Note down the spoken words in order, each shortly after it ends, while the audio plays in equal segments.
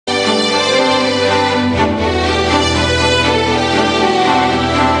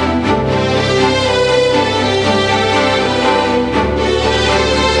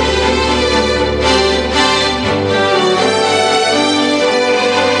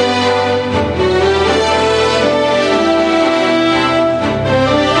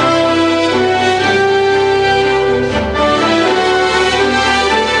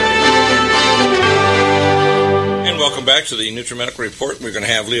to the Nutrimedical report. We're going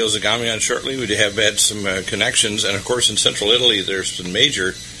to have Leo Zagami on shortly. We have had some connections, and of course in central Italy there's been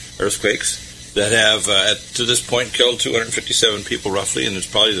major earthquakes that have, to this point, killed 257 people roughly, and it's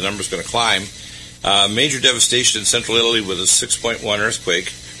probably the number's going to climb. Major devastation in central Italy with a 6.1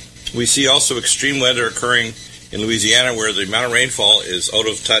 earthquake. We see also extreme weather occurring in Louisiana where the amount of rainfall is out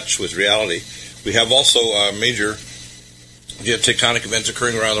of touch with reality. We have also major tectonic events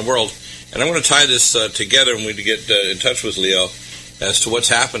occurring around the world. And I want to tie this together when we get in touch with Leo as to what's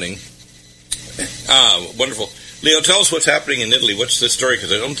happening. Wonderful. Leo, tell us what's happening in Italy. What's the story?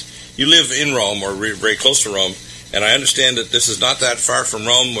 Because you live in Rome or very close to Rome, and I understand that this is not that far from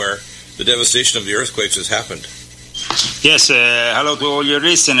Rome where the devastation of the earthquakes has happened. Yes, hello to all your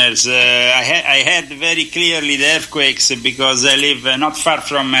listeners. I heard very clearly the earthquakes because I live not far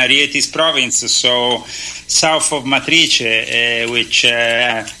from Rieti's province, so south of Matrice, which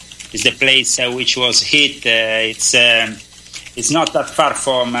is the place which was hit. It's not that far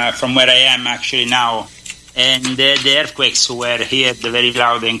from where I am actually now. And the earthquakes were heard very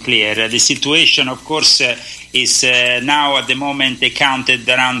loud and clear. The situation, of course, is now at the moment they counted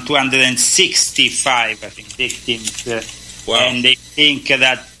around 265, I think, victims. Wow. And they think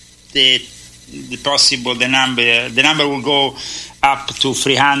that the number will go up to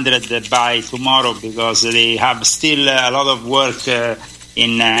 300 by tomorrow because they have still a lot of work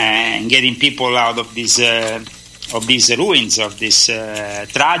in getting people out of these ruins, of this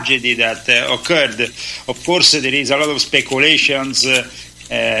tragedy that occurred. Of course, there is a lot of speculations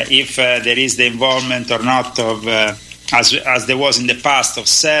if there is the involvement or not of, as there was in the past, of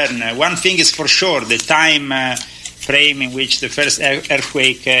CERN. One thing is for sure, the time frame in which the first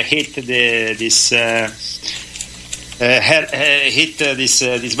earthquake hit these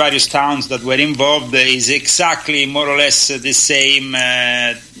various towns that were involved is exactly more or less the same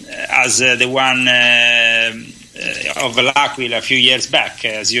as the one of L'Aquila a few years back,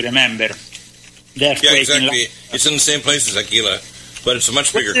 as you remember. Yeah, exactly. It's in the same place as Aquila, but it's a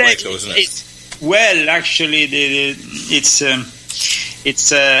much bigger quake, though, isn't it? Well, actually, it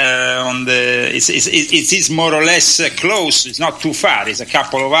is more or less close. It's not too far. It's a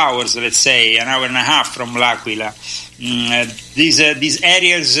couple of hours, let's say, an hour and a half from L'Aquila. These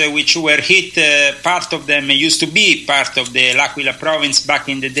areas which were hit, part of them used to be part of the L'Aquila province back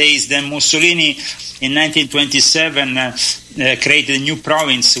in the days. Then Mussolini, in 1927, created a new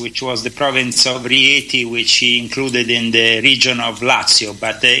province, which was the province of Rieti, which he included in the region of Lazio.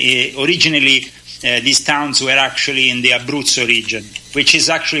 But originally, these towns were actually in the Abruzzo region, which is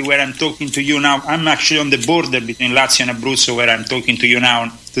actually where I'm talking to you now. I'm actually on the border between Lazio and Abruzzo, where I'm talking to you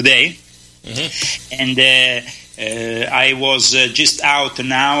now today. Mm-hmm. And I was just out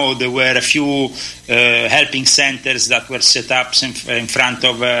now. There were a few helping centers that were set up in front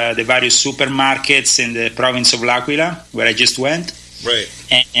of the various supermarkets in the province of L'Aquila, where I just went. Right.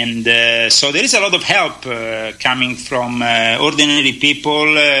 And so there is a lot of help coming from ordinary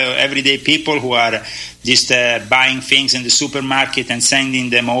people, everyday people who are just buying things in the supermarket and sending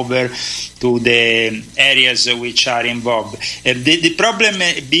them over to the areas which are involved. The problem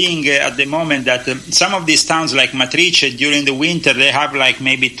being at the moment that some of these towns like Matrice during the winter they have like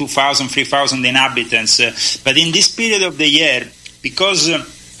maybe 2,000, 3,000 inhabitants. But in this period of the year, because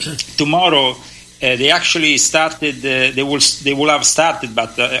tomorrow they actually started, they will have started,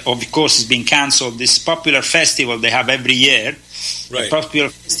 but of course it's been cancelled, this popular festival they have every year, right. A popular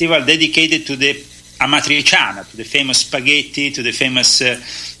festival dedicated to the amatriciana, to the famous spaghetti, to the famous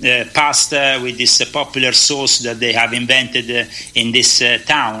pasta with this popular sauce that they have invented in this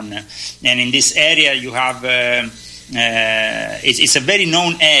town. And in this area you have, it's a very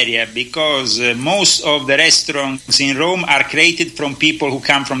known area because most of the restaurants in Rome are created from people who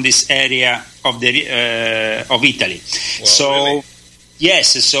come from this area of Italy. Well, so really?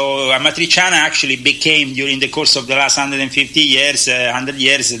 Yes, so amatriciana actually became, during the course of the last 100 years,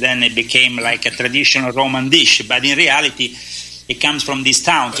 then it became like a traditional Roman dish. But in reality, it comes from these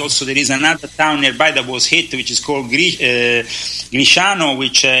towns. Also, there is another town nearby that was hit, which is called Grisciano,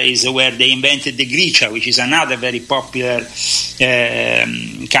 which is where they invented the gricia, which is another very popular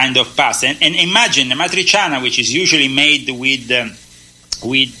kind of pasta. And imagine the amatriciana, which is usually made with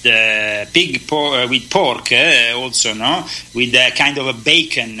pork also, no, with kind of a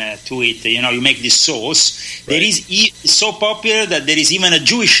bacon to it. You make this sauce. Right. There is so popular that there is even a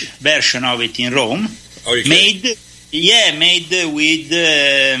Jewish version of it in Rome, made with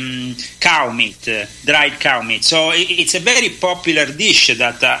cow meat, dried cow meat. So it's a very popular dish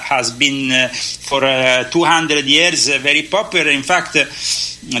that has been for 200 years very popular. In fact,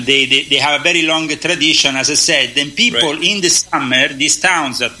 they have a very long tradition, as I said. Then people in the summer, these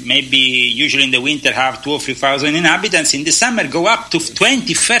towns that maybe usually in the winter have 2,000 or 3,000 inhabitants, in the summer go up to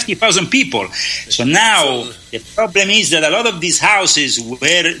 20,000, 30,000 people. So now the problem is that a lot of these houses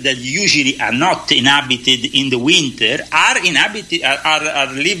that usually are not inhabited in the winter are inhabited,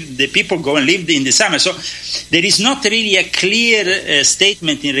 the people go and live in the summer. So there is not really a clear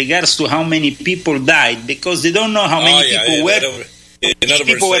statement in regards to how many people died, because they don't know how many people were. In other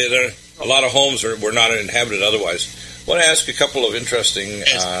words, a lot of homes were not inhabited otherwise. I want to ask a couple of interesting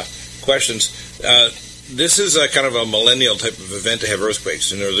questions. This is a kind of a millennial type of event to have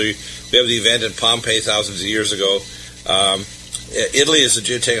earthquakes. We have the event in Pompeii thousands of years ago. Italy is a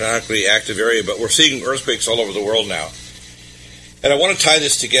geotechnically active area, but we're seeing earthquakes all over the world now. And I want to tie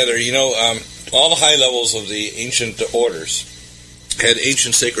this together. All the high levels of the ancient orders had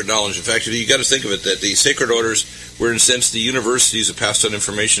ancient sacred knowledge. In fact, you got to think of it that the sacred orders were, in a sense, the universities that passed on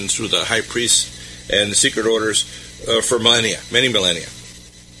information through the high priests and the secret orders for millennia, many millennia.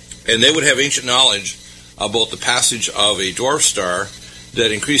 And they would have ancient knowledge about the passage of a dwarf star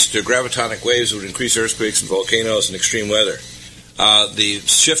that increased the gravitonic waves, would increase earthquakes and volcanoes and extreme weather. The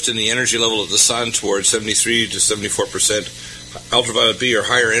shift in the energy level of the sun towards 73 to 74% ultraviolet B or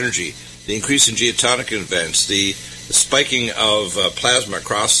higher energy, the increase in geotonic events, the spiking of plasma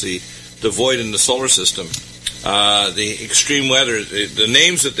across the void in the solar system, the extreme weather, the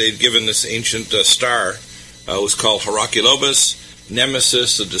names that they'd given this ancient star was called Herculobus,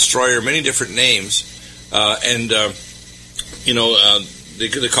 Nemesis, the Destroyer, many different names, they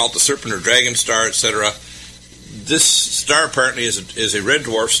call it the Serpent or Dragon Star, etc. This star apparently is a red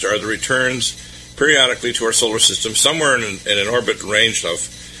dwarf star that returns periodically to our solar system, somewhere in an orbit range of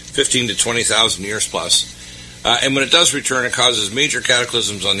 15 to 20,000 years plus. And when it does return, it causes major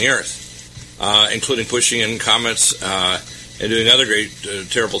cataclysms on the Earth, including pushing in comets and doing other great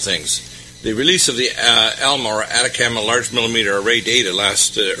terrible things. The release of the ALMA or Atacama Large Millimeter Array data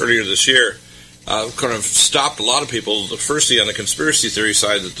earlier this year kind of stopped a lot of people, firstly on the conspiracy theory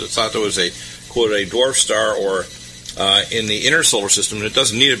side, that thought there was a, quote, a dwarf star or in the inner solar system, and it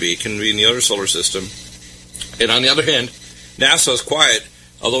doesn't need to be. It can be in the outer solar system. And on the other hand, NASA is quiet,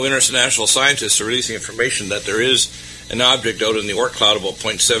 although international scientists are releasing information that there is an object out in the Oort cloud about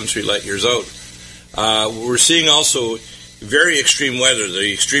 0.73 light years out. We're seeing also very extreme weather,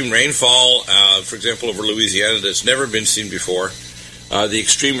 the extreme rainfall, for example, over Louisiana that's never been seen before, the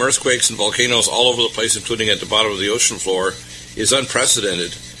extreme earthquakes and volcanoes all over the place, including at the bottom of the ocean floor, is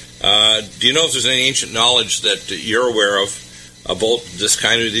unprecedented. Do you know if there's any ancient knowledge that you're aware of about these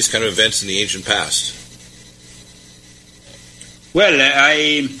kind of events in the ancient past? Well,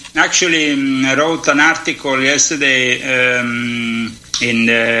 I actually wrote an article yesterday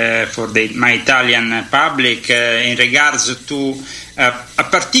for my Italian public in regards to a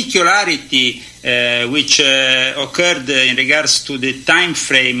particularity which occurred in regards to the time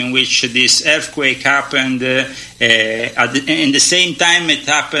frame in which this earthquake happened. In the same time it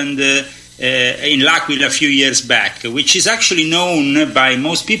happened in L'Aquila a few years back, which is actually known by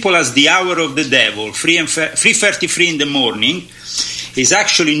most people as the hour of the devil. 3:33 in the morning is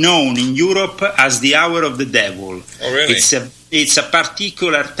actually known in Europe as the hour of the devil. Oh, really? It's a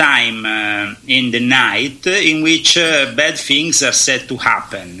particular time in the night in which bad things are said to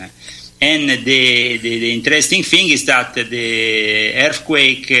happen. And the interesting thing is that the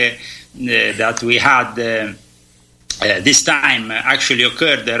earthquake that we had this time actually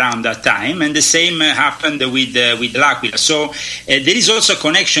occurred around that time, and the same happened with L'Aquila. So there is also a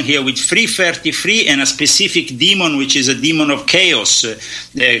connection here with 333 and a specific demon, which is a demon of chaos.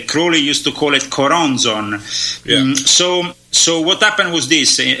 Crowley used to call it Coronzon. Yeah. So what happened was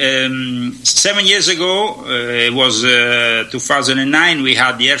this. 7 years ago, it was 2009, we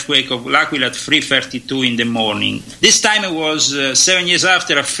had the earthquake of L'Aquila at 3:32 in the morning. This time it was 7 years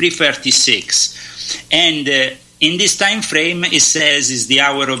after at 3:36. And in this time frame, it says is the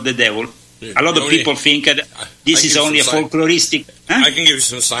hour of the devil. A lot of people think that this is only a folkloristic... I can give you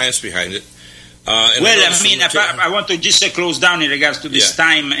some science behind it. I want to just close down in regards to this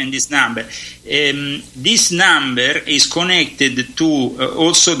time and this number. This number is connected to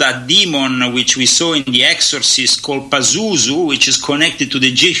also that demon which we saw in The Exorcist called Pazuzu, which is connected to the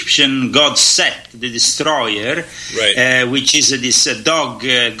Egyptian god Set, the destroyer, right. Which is this dog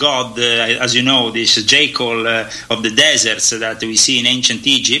god, as you know, this jackal of the deserts that we see in ancient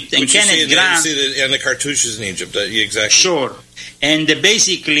Egypt. And Kenneth Grant, you see in the cartouches in Egypt, exactly. Sure. And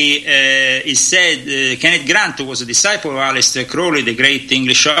basically, he said, Kenneth Grant, who was a disciple of Aleister Crowley, the great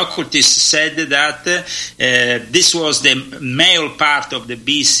English occultist, said that this was the male part of the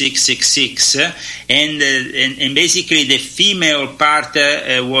B666, and basically the female part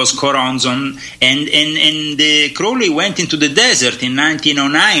was Choronzon. And Crowley went into the desert in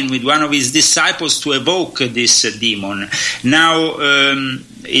 1909 with one of his disciples to evoke this demon. Now,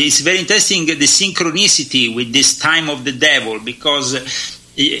 it's very interesting, the synchronicity with this time of the devil, because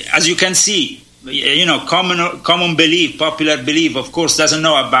as you can see, common belief, popular belief, of course, doesn't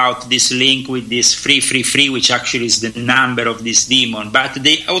know about this link with this free, which actually is the number of this demon, but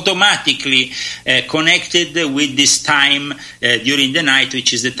they automatically connected with this time during the night,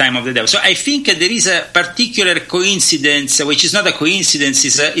 which is the time of the devil. So I think there is a particular coincidence, which is not a coincidence,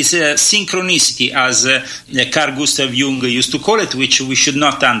 is a synchronicity, as Carl Gustav Jung used to call it, which we should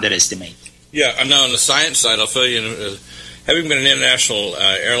not underestimate. Yeah, and now on the science side, I'll tell you, having been an international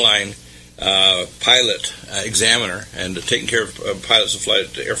airline pilot examiner and taking care of pilots who fly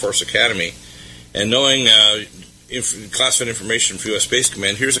at the Air Force Academy, and knowing classified information from U.S. Space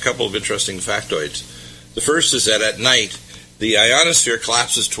Command, here's a couple of interesting factoids. The first is that at night, the ionosphere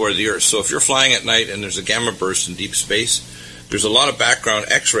collapses toward the Earth. So if you're flying at night and there's a gamma burst in deep space, there's a lot of background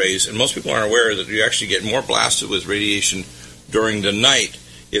X-rays, and most people aren't aware that you actually get more blasted with radiation during the night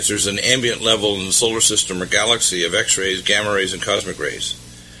if there's an ambient level in the solar system or galaxy of X-rays, gamma rays, and cosmic rays.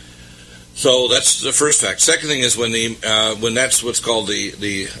 So that's the first fact. Second thing is when that's what's called the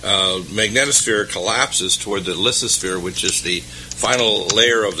magnetosphere collapses toward the lithosphere, which is the final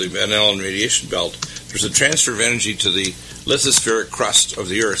layer of the Van Allen radiation belt, there's a transfer of energy to the lithospheric crust of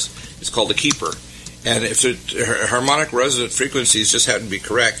the Earth. It's called the keeper. And if the harmonic resonant frequencies just happen to be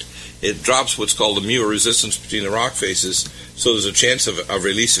correct, it drops what's called the mu, or resistance between the rock faces, so there's a chance of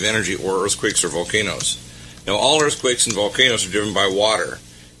release of energy, or earthquakes or volcanoes. Now, all earthquakes and volcanoes are driven by water.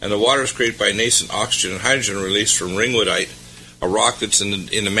 And the water is created by nascent oxygen and hydrogen released from ringwoodite, a rock that's in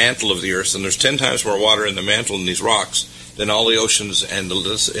the mantle of the Earth. And there's 10 times more water in the mantle in these rocks than all the oceans and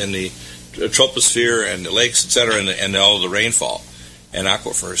the troposphere and the lakes, etc., and all of the rainfall and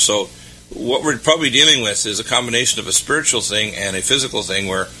aquifers. So what we're probably dealing with is a combination of a spiritual thing and a physical thing,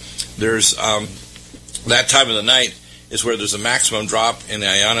 where there's that time of the night is where there's a maximum drop in the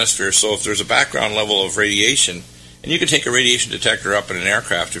ionosphere. So if there's a background level of radiation, and you can take a radiation detector up in an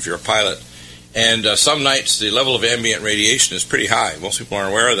aircraft if you're a pilot, and some nights the level of ambient radiation is pretty high. Most people aren't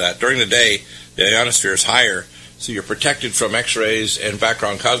aware of that. During the day, the ionosphere is higher, so you're protected from X-rays and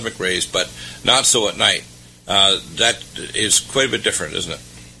background cosmic rays, but not so at night. That is quite a bit different, isn't it?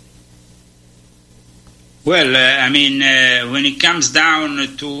 Well, when it comes down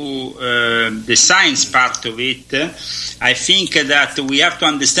to the science part of it, I think that we have to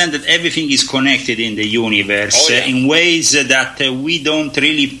understand that everything is connected in the universe in ways that we don't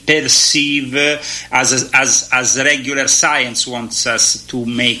really perceive as regular science wants us to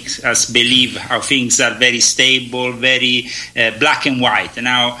make us believe how things are very stable, very black and white.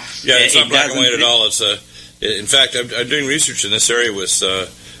 Now, it's not black and white at all. It's in fact, I'm doing research in this area with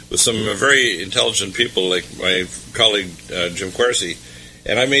some very intelligent people like my colleague Jim Quercy,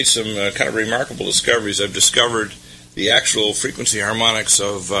 and I made some kind of remarkable discoveries. I've discovered the actual frequency harmonics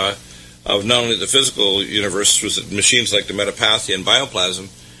of not only the physical universe with machines like the metapathia and bioplasm,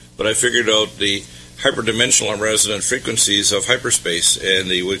 but I figured out the hyperdimensional resonant frequencies of hyperspace and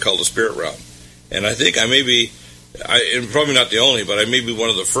we call the spirit realm. And I think I'm probably not the only, but I may be one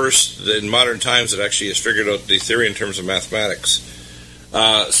of the first in modern times that actually has figured out the theory in terms of mathematics.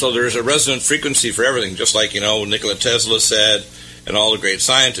 So there's a resonant frequency for everything, just like, Nikola Tesla said, and all the great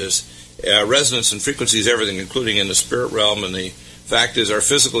scientists. Resonance and frequency is everything, including in the spirit realm. And the fact is, our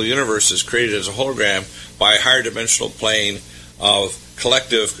physical universe is created as a hologram by a higher dimensional plane of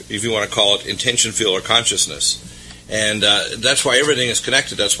collective, if you want to call it, intention, feel, or consciousness. And that's why everything is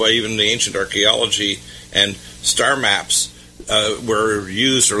connected. That's why even the ancient archaeology and star maps were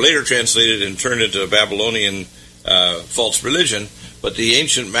used or later translated and turned into Babylonian false religion. But the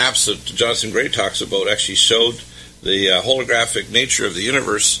ancient maps that Jonathan Gray talks about actually showed the holographic nature of the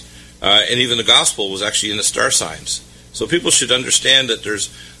universe, and even the gospel was actually in the star signs. So people should understand that there's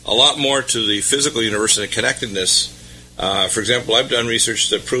a lot more to the physical universe and the connectedness. For example, I've done research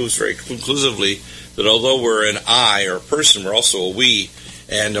that proves very conclusively that although we're an I or a person, we're also a we,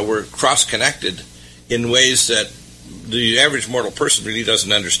 and we're cross-connected in ways that the average mortal person really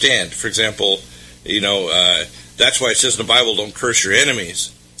doesn't understand. For example, that's why it says in the Bible, don't curse your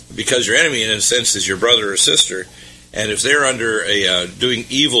enemies, because your enemy, in a sense, is your brother or sister. And if they're under doing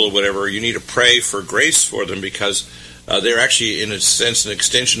evil or whatever, you need to pray for grace for them, because they're actually, in a sense, an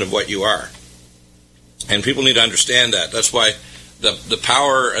extension of what you are. And people need to understand that. That's why the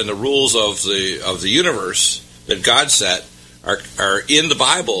power and the rules of the universe that God set are in the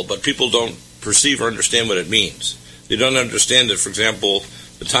Bible, but people don't perceive or understand what it means. They don't understand that, for example,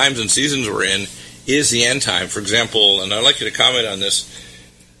 the times and seasons we're in is the end time. For example, and I'd like you to comment on this,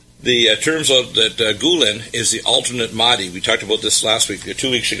 the terms of that Gulen is the alternate Mahdi. We talked about this last week, 2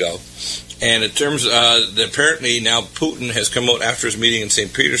 weeks ago. And in terms that apparently now Putin has come out after his meeting in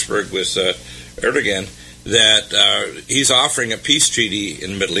St. Petersburg with Erdogan that he's offering a peace treaty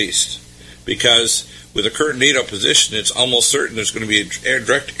in the Middle East, because with the current NATO position, it's almost certain there's going to be a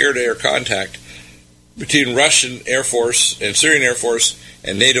direct air-to-air contact between Russian Air Force and Syrian Air Force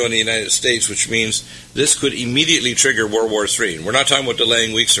and NATO and the United States, which means this could immediately trigger World War III. And we're not talking about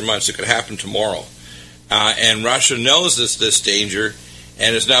delaying weeks or months. It could happen tomorrow. And Russia knows this danger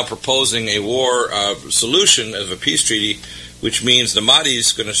and is now proposing a war solution of a peace treaty, which means the Mahdi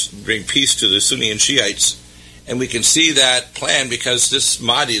is going to bring peace to the Sunni and Shiites. And we can see that plan because this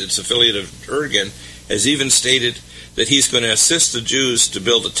Mahdi that's affiliated of Erdogan has even stated that he's going to assist the Jews to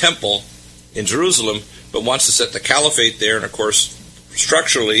build a temple in Jerusalem, but wants to set the caliphate there. And of course,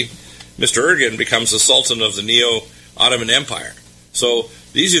 structurally, Mr. Erdogan becomes the Sultan of the Neo-Ottoman Empire. So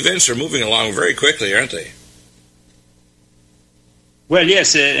these events are moving along very quickly, aren't they? Well,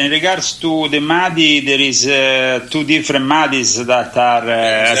 yes, in regards to the Mahdi, there is two different Mahdis that are,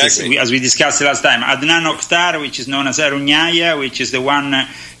 exactly. as we discussed last time. Adnan Oktar, which is known as Arunyaya, which is the one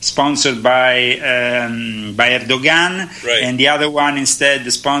sponsored by Erdogan, right. And the other one instead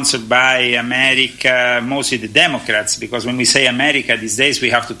sponsored by America, mostly the Democrats, because when we say America these days, we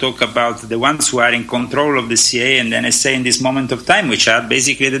have to talk about the ones who are in control of the CIA and NSA in this moment of time, which are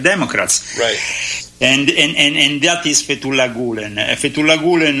basically the Democrats. Right. And that is Fethullah Gulen. Fethullah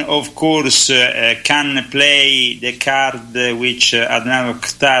Gulen, of course, can play the card which Adnan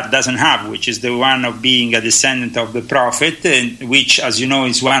Oktar doesn't have, which is the one of being a descendant of the Prophet, which, as you know,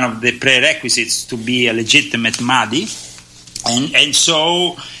 is one of the prerequisites to be a legitimate Mahdi. And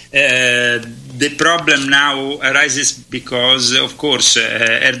so the problem now arises because, of course,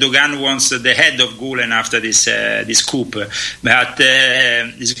 Erdogan wants the head of Gulen after this coup, but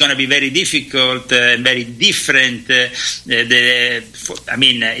it's going to be very difficult, very different.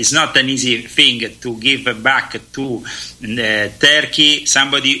 It's not an easy thing to give back to Turkey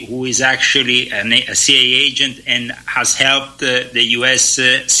somebody who is actually a CIA agent and has helped the US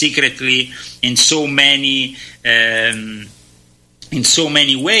secretly in so many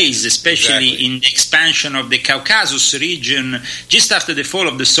ways, especially exactly. in the expansion of the Caucasus region. Just after the fall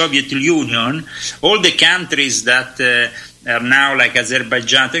of the Soviet Union, all the countries that are now like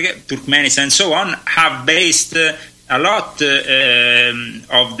Azerbaijan, Turkmenistan, and so on, have based a lot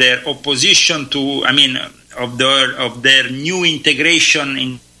of their opposition to, of their new integration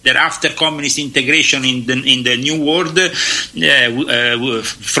in their after-communist integration in the new world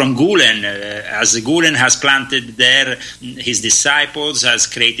from Gulen. As Gulen has planted there his disciples, has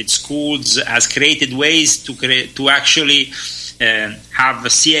created schools, has created ways to actually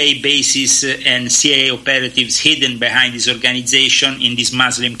have CIA bases and CIA operatives hidden behind this organization in these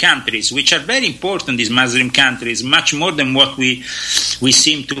Muslim countries, which are very important, these Muslim countries, much more than what we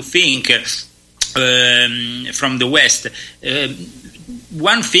seem to think from the West.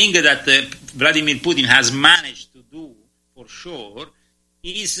 One thing that Vladimir Putin has managed to do, for sure,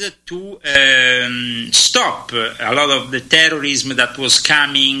 is to stop a lot of the terrorism that was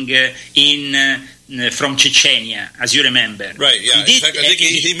coming from Chechnya, as you remember. Right, yeah. In fact, I think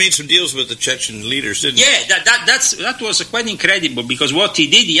he made some deals with the Chechen leaders, didn't he? Yeah, that was quite incredible, because what he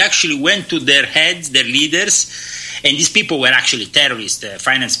did, he actually went to their heads, their leaders, and these people were actually terrorists,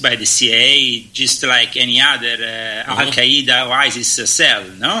 financed by the CIA, just like any other Al-Qaeda or ISIS cell,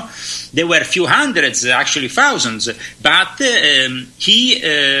 no? There were a few hundreds, actually thousands, but he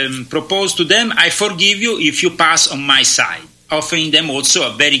proposed to them, I forgive you if you pass on my side, offering them also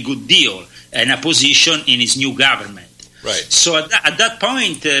a very good deal and a position in his new government. Right. So at that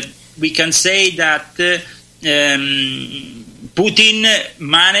point, we can say that Putin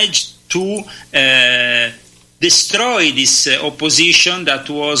managed to destroy this opposition that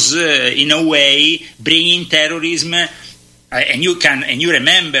was, in a way, bringing terrorism. And you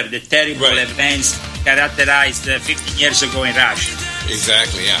remember the terrible events characterized 15 years ago in Russia.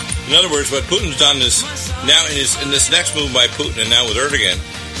 Exactly, yeah. In other words, what Putin's done is now in this next move by Putin and now with Erdogan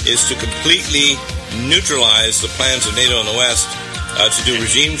is to completely neutralize the plans of NATO and the West to do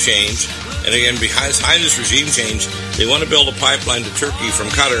regime change. And again, behind this regime change, they want to build a pipeline to Turkey from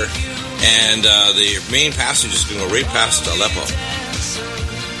Qatar, and the main passage is going to go right past Aleppo.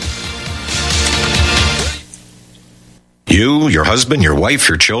 You, your husband, your wife,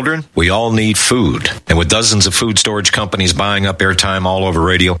 your children, we all need food. And with dozens of food storage companies buying up airtime all over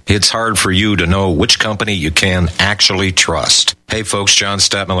radio, it's hard for you to know which company you can actually trust. Hey folks, John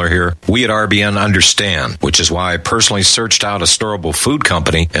Stadtmiller here. We at RBN understand, which is why I personally searched out a storable food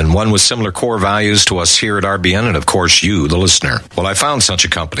company and one with similar core values to us here at RBN and of course you, the listener. Well, I found such a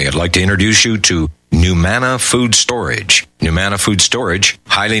company. I'd like to introduce you to Numana Food Storage. Numana Food Storage,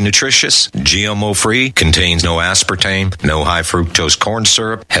 highly nutritious, GMO-free, contains no aspartame, no high-fructose corn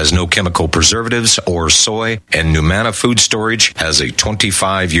syrup, has no chemical preservatives or soy, and Numana Food Storage has a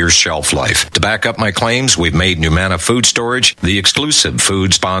 25-year shelf life. To back up my claims, we've made Numana Food Storage the exclusive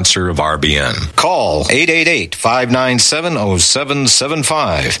food sponsor of RBN. Call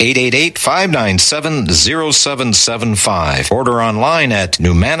 888-597-0775, 888-597-0775. Order online at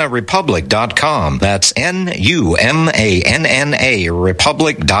NumanaRepublic.com. That's NUMANNA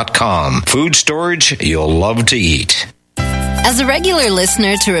Republic.com. Food storage you'll love to eat. As a regular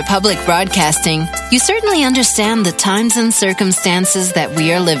listener to Republic Broadcasting, you certainly understand the times and circumstances that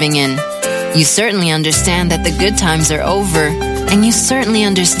we are living in. You certainly understand that the good times are over, and you certainly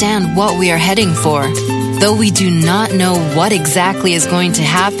understand what we are heading for. Though we do not know what exactly is going to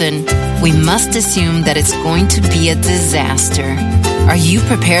happen, we must assume that it's going to be a disaster. Are you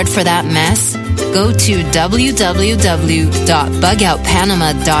prepared for that mess? Go to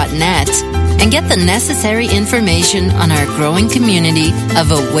www.bugoutpanama.net and get the necessary information on our growing community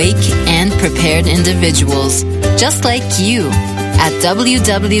of awake and prepared individuals, just like you. At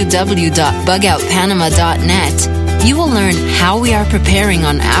www.bugoutpanama.net, you will learn how we are preparing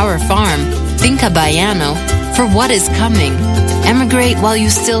on our farm, Finca Baiano, for what is coming. Emigrate while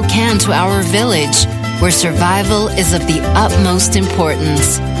you still can to our village, where survival is of the utmost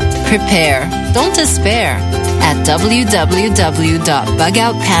importance. Prepare, don't despair, at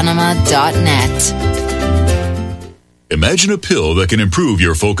www.bugoutpanama.net. Imagine a pill that can improve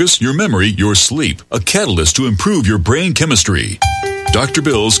your focus, your memory, your sleep, a catalyst to improve your brain chemistry. Dr.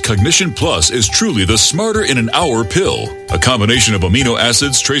 Bill's Cognition Plus is truly the smarter in an hour pill. A combination of amino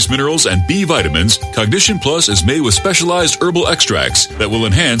acids, trace minerals, and B vitamins, Cognition Plus is made with specialized herbal extracts that will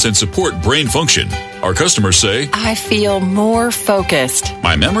enhance and support brain function. Our customers say, I feel more focused.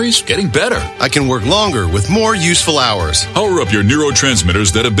 My memory's getting better. I can work longer with more useful hours. Power up your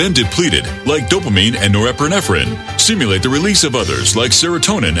neurotransmitters that have been depleted, like dopamine and norepinephrine. Stimulate the release of others, like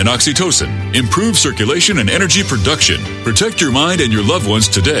serotonin and oxytocin. Improve circulation and energy production. Protect your mind and your loved ones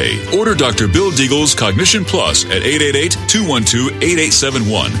today. Order Dr. Bill Deagle's Cognition Plus at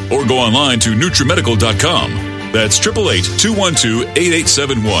 888-212-8871 or go online to Nutrimedical.com. That's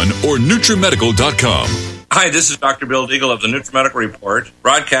 888-212-8871 or Nutrimedical.com. Hi, this is Dr. Bill Deagle of the Nutrimedical Report,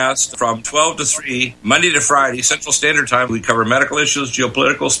 broadcast from 12 to 3, Monday to Friday, Central Standard Time. We cover medical issues,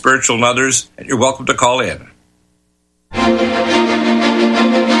 geopolitical, spiritual, and others, and you're welcome to call in.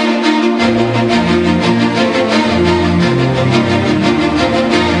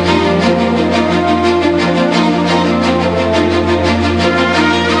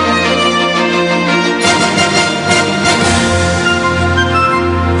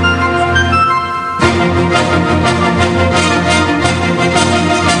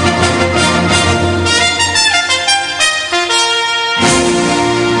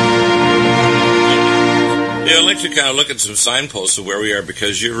 I'd like to kind of look at some signposts of where we are,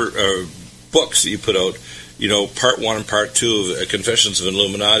 because your books that you put out, you know, part 1 and part 2 of Confessions of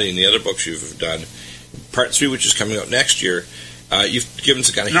Illuminati and the other books you've done, part 3, which is coming out next year, you've given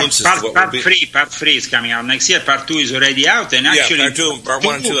some kind of hints as to what will be. Part 3 is coming out next year. Part 2 is already out, and actually, part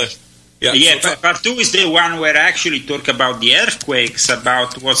 1 and 2. Part 2 is the one where I actually talk about the earthquakes,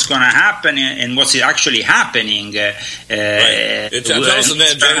 about what's going to happen and what's actually happening. Right. It tells us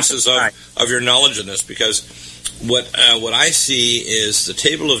the genesis of your knowledge in this, because what I see is the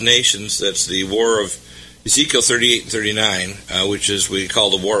Table of Nations. That's the War of Ezekiel 38 and 39, which is we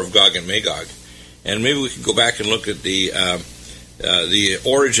call the War of Gog and Magog. And maybe we can go back and look at the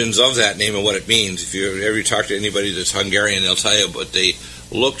origins of that name and what it means. If you ever talk to anybody that's Hungarian, they'll tell you, but they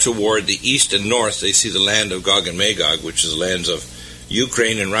look toward the east and north, they see the land of Gog and Magog, which is the lands of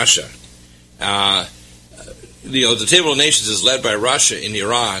Ukraine and Russia. The Table of Nations is led by Russia and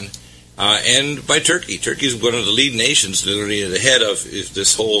Iran, and by Turkey. Turkey is one of the lead nations, literally the head of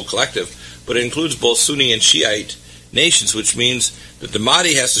this whole collective, but it includes both Sunni and Shiite nations, which means that the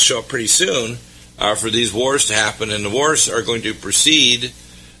Mahdi has to show up pretty soon for these wars to happen, and the wars are going to precede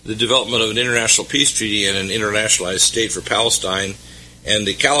the development of an international peace treaty and an internationalized state for Palestine and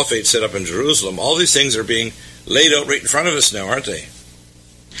the caliphate set up in Jerusalem. All these things are being laid out right in front of us now, aren't they?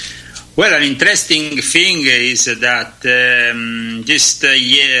 Well, an interesting thing is that just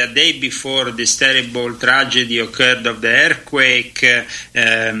a day before this terrible tragedy occurred of the earthquake,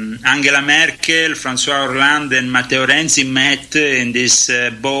 Angela Merkel, François Hollande, and Matteo Renzi met in this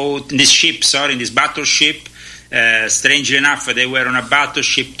battleship. Strangely enough, they were on a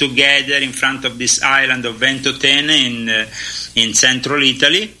battleship together in front of this island of Ventotene in central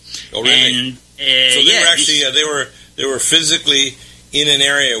Italy. Oh, really? And, so they were physically in an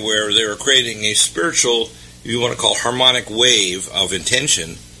area where they were creating a spiritual, if you want to call, harmonic wave of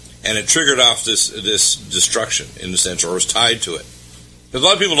intention, and it triggered off this destruction in the sense, or was tied to it. Because a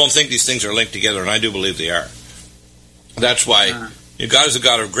lot of people don't think these things are linked together, and I do believe they are. That's why God is a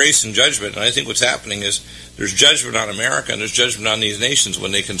God of grace and judgment, and I think what's happening is there's judgment on America and there's judgment on these nations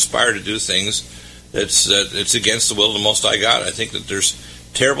when they conspire to do things that's against the will of the Most High God. I think that there's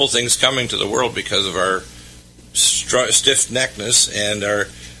terrible things coming to the world because of our stiff-neckedness and our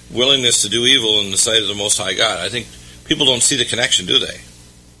willingness to do evil in the sight of the Most High God. I think people don't see the connection, do they?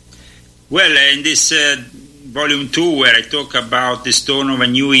 Well, in this Volume 2, where I talk about the dawn of a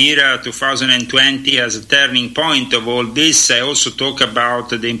new era, 2020, as a turning point of all this, I also talk about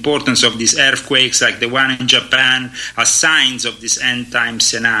the importance of these earthquakes, like the one in Japan, as signs of this end-time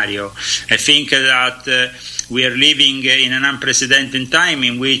scenario. I think that we are living in an unprecedented time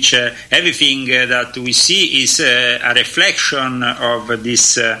in which everything that we see is a reflection of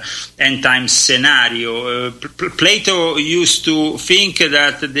this end-time scenario. Plato used to think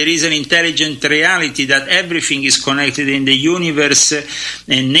that there is an intelligent reality, that everything is connected in the universe,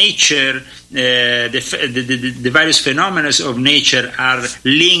 and nature, the various phenomena of nature are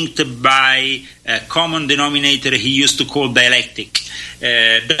linked by a common denominator he used to call dialectic.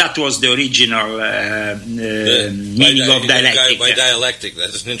 That was the original meaning of dialectic. By dialectic,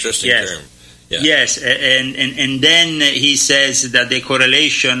 that's an interesting term. Yeah. Yes, and then he says that the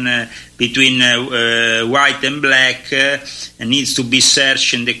correlation between white and black needs to be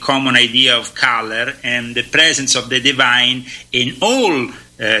searched in the common idea of color, and the presence of the divine in all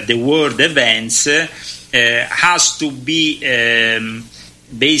the world events has to be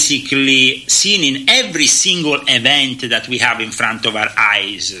basically seen in every single event that we have in front of our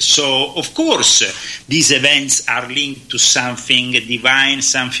eyes. So, of course, these events are linked to something divine,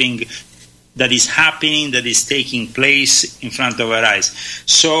 something that is happening, that is taking place in front of our eyes.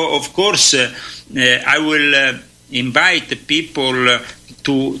 So, of course, I will invite people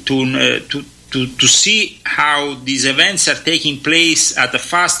to see how these events are taking place at a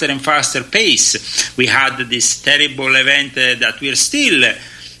faster and faster pace. We had this terrible event that we're still,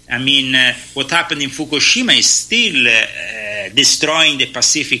 what happened in Fukushima is still destroying the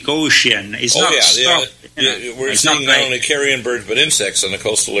Pacific Ocean. It's not stopped. We're seeing not only carrion birds but insects on the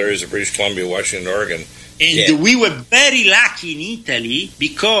coastal areas of British Columbia, Washington, Oregon. And we were very lucky in Italy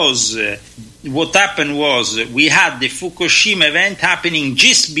because what happened was we had the Fukushima event happening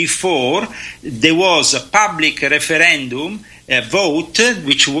just before there was a public referendum vote,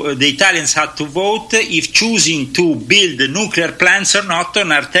 which the Italians had to vote if choosing to build nuclear plants or not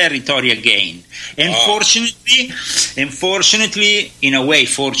on our territory again. And fortunately, in a way,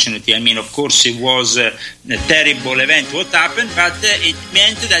 fortunately, of course it was a terrible event what happened, but it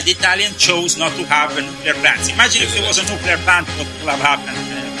meant that the Italians chose not to have a nuclear plant. Imagine if there was a nuclear plant, what would have happened?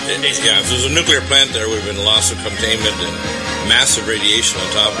 If there was a nuclear plant there, would have been loss of containment and massive radiation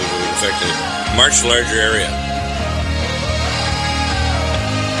on top of it would have affected a much larger area.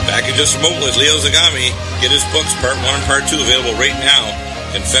 Back in just a moment with Leo Zagami. Get his books, Part 1 and Part 2, available right now.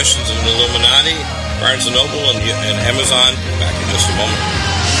 Confessions of an Illuminati, Barnes & Noble, and Amazon. Back in just a moment.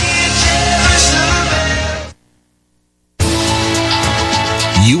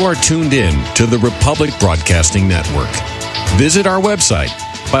 You are tuned in to the Republic Broadcasting Network. Visit our website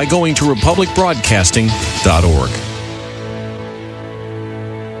by going to republicbroadcasting.org.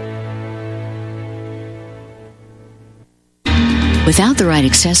 Without the right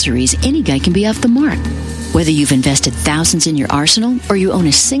accessories, any guy can be off the mark. Whether you've invested thousands in your arsenal or you own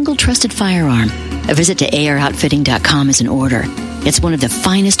a single trusted firearm, a visit to AROutfitting.com is in order. It's one of the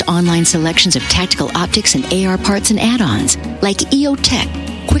finest online selections of tactical optics and AR parts and add-ons, like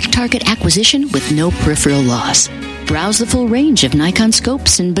EOTech, quick target acquisition with no peripheral loss. Browse the full range of Nikon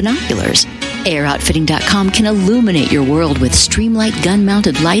scopes and binoculars. AROutfitting.com can illuminate your world with Streamlight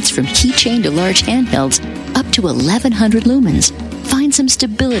gun-mounted lights from keychain to large handhelds up to 1,100 lumens. Find find some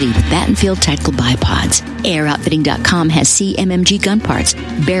stability with Battenfield Tactical Bipods. Airoutfitting.com has CMMG gun parts,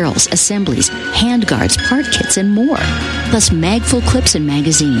 barrels, assemblies, handguards, part kits, and more. Plus magful clips and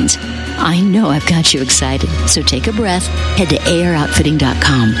magazines. I know I've got you excited, so take a breath. Head to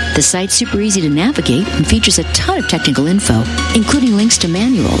Airoutfitting.com. The site's super easy to navigate and features a ton of technical info, including links to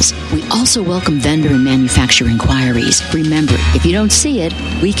manuals. We also welcome vendor and manufacturer inquiries. Remember, if you don't see it,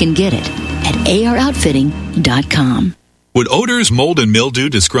 we can get it at Airoutfitting.com. Would odors, mold, and mildew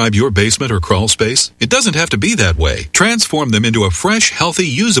describe your basement or crawl space? It doesn't have to be that way. Transform them into a fresh, healthy,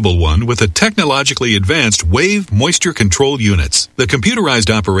 usable one with the technologically advanced Wave Moisture Control Units. The computerized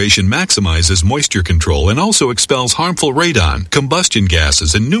operation maximizes moisture control and also expels harmful radon, combustion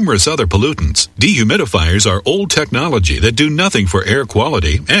gases, and numerous other pollutants. Dehumidifiers are old technology that do nothing for air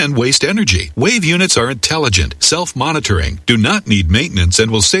quality and waste energy. Wave units are intelligent, self-monitoring, do not need maintenance,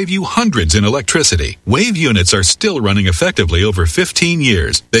 and will save you hundreds in electricity. Wave units are still running effectively over 15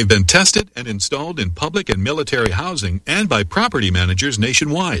 years. They've been tested and installed in public and military housing and by property managers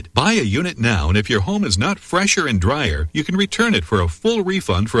nationwide. Buy a unit now, and if your home is not fresher and drier, you can return it for a full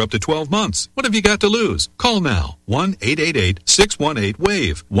refund for up to 12 months. What have you got to lose? Call now.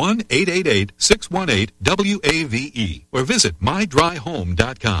 1-888-618-WAVE. 1-888-618-WAVE. Or visit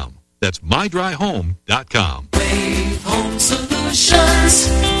mydryhome.com. That's mydryhome.com. Wave Home Solutions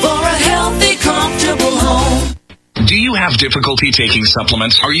for a healthy, comfortable home. Do you have difficulty taking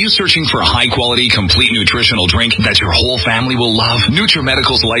supplements? Are you searching for a high-quality, complete nutritional drink that your whole family will love?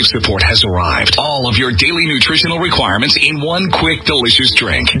 Nutrimedical's Life Support has arrived. All of your daily nutritional requirements in one quick, delicious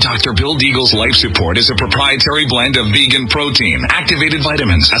drink. Dr. Bill Deagle's Life Support is a proprietary blend of vegan protein, activated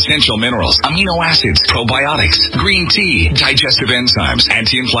vitamins, essential minerals, amino acids, probiotics, green tea, digestive enzymes,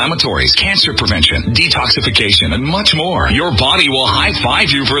 anti-inflammatories, cancer prevention, detoxification, and much more. Your body will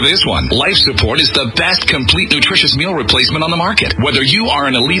high-five you for this one. Life Support is the best complete nutritious meal replacement on the market. Whether you are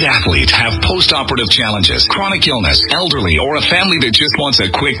an elite athlete, have post-operative challenges, chronic illness, elderly, or a family that just wants a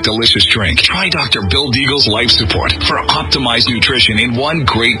quick, delicious drink, try Dr. Bill Deagle's Life Support for optimized nutrition in one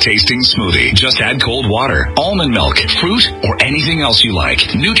great-tasting smoothie. Just add cold water, almond milk, fruit, or anything else you like.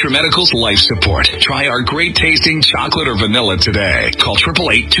 Nutrimedical's Life Support. Try our great-tasting chocolate or vanilla today. Call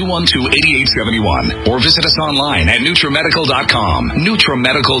 888-212-8871 or visit us online at Nutrimedical.com.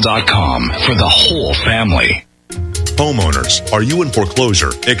 Nutrimedical.com for the whole family. Homeowners, are you in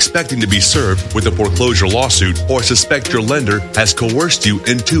foreclosure, expecting to be served with a foreclosure lawsuit, or suspect your lender has coerced you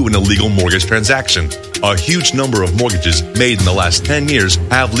into an illegal mortgage transaction? A huge number of mortgages made in the last 10 years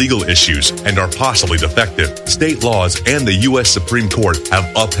have legal issues and are possibly defective. State laws and the U.S. Supreme Court have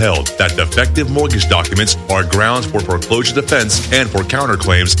upheld that defective mortgage documents are grounds for foreclosure defense and for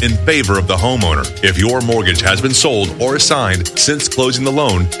counterclaims in favor of the homeowner. If your mortgage has been sold or assigned since closing the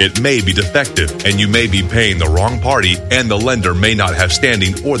loan, it may be defective and you may be paying the wrong party, and the lender may not have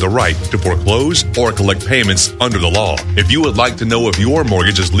standing or the right to foreclose or collect payments under the law. If you would like to know if your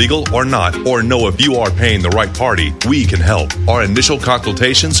mortgage is legal or not, or know if you are paying the right party, we can help. Our initial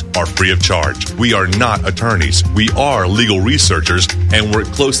consultations are free of charge. We are not attorneys. We are legal researchers and work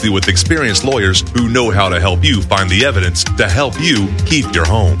closely with experienced lawyers who know how to help you find the evidence to help you keep your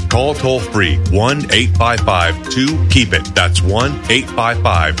home. Call toll-free 1-855-2-KEEP-IT. That's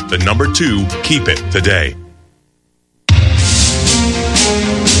 1-855-2-KEEP-IT today.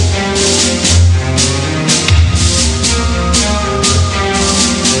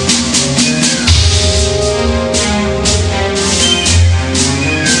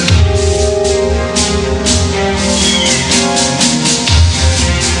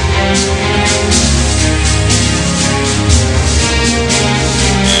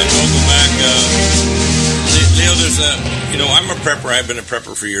 I'm a prepper. I've been a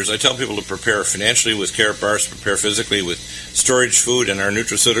prepper for years. I tell people to prepare financially with carrot bars, prepare physically with storage food and our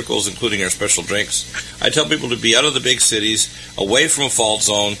nutraceuticals, including our special drinks. I tell people to be out of the big cities, away from a fault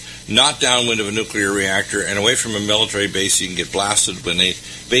zone, not downwind of a nuclear reactor, and away from a military base. You can get blasted when they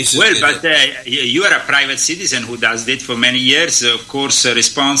bases. Well, but you are a private citizen who does that for many years, of course,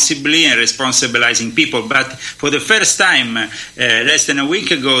 responsibly and responsibilizing people. But for the first time, less than a week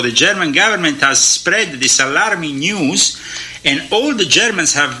ago, the German government has spread this alarming news, and all the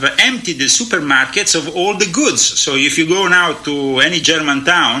Germans have emptied the supermarkets of all the goods. So if you go now to any German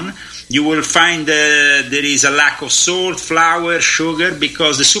town, you will find there is a lack of salt, flour, sugar,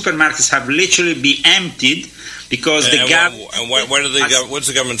 because the supermarkets have literally been emptied because the government... What's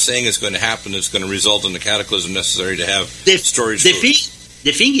the government saying is going to happen that's going to result in the cataclysm necessary to have storage food?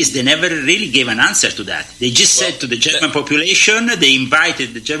 The thing is, they never really gave an answer to that. They just said to the German population, they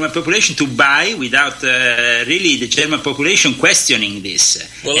invited the German population to buy without really the German population questioning this.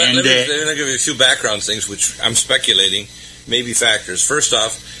 Well, let me give you a few background things, which I'm speculating. maybe factors. First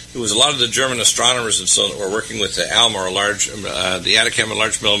off, it was a lot of the German astronomers and so were working with the ALMA, the Atacama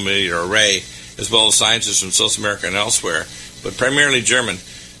Large Millimeter Array, as well as scientists from South America and elsewhere, but primarily German,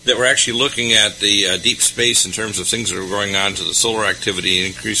 that were actually looking at the deep space in terms of things that were going on to the solar activity,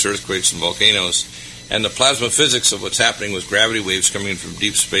 increased earthquakes and volcanoes, and the plasma physics of what's happening with gravity waves coming in from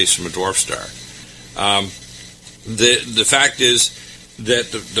deep space from a dwarf star. The fact is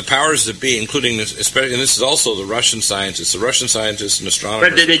that the powers that be, including this, especially, and this is also the Russian scientists and astronomers.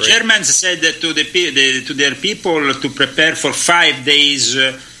 But the Germans said that to their people to prepare for 5 days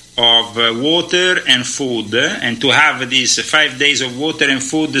of water and food, and to have these 5 days of water and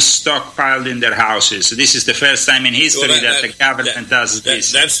food stockpiled in their houses. This is the first time in history that the government does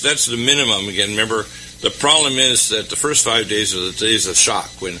this. That's the minimum. Again, remember, the problem is that the first 5 days are the days of shock,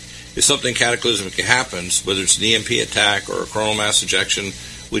 when if something cataclysmic happens, whether it's an EMP attack or a coronal mass ejection,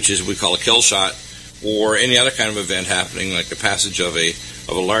 which is we call a kill shot, or any other kind of event happening, like the passage of a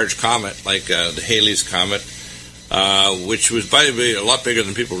large comet, like the Halley's Comet, which was, by the way, a lot bigger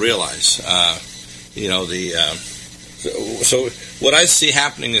than people realize. So what I see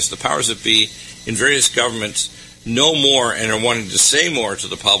happening is the powers that be in various governments know more and are wanting to say more to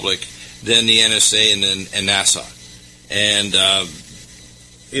the public than the NSA and NASA. And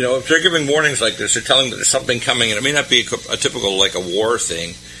if they're giving warnings like this, they're telling that there's something coming, and it may not be a typical, like a war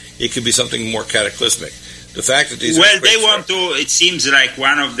thing. It could be something more cataclysmic. The fact that these they want to. It seems like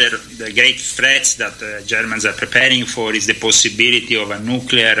one of the great threats that Germans are preparing for is the possibility of a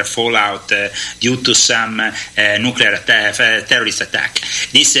nuclear fallout due to some nuclear terrorist attack.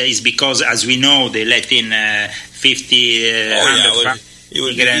 This is because, as we know, they let in 50. It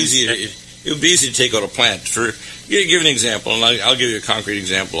would be easy to take out a plant. Give an example, and I'll give you a concrete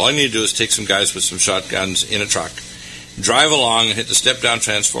example. All you need to do is take some guys with some shotguns in a truck, drive along and hit the step-down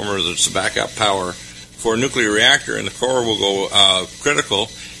transformer that's the backup power for a nuclear reactor, and the core will go critical,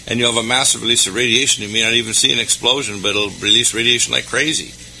 and you'll have a massive release of radiation. You may not even see an explosion, but it'll release radiation like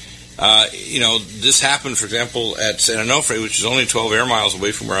crazy. This happened, for example, at San Onofre, which is only 12 air miles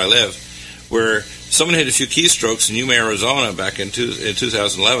away from where I live, where someone hit a few keystrokes in Yuma, Arizona back in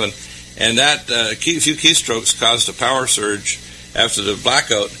 2011, and that few keystrokes caused a power surge after the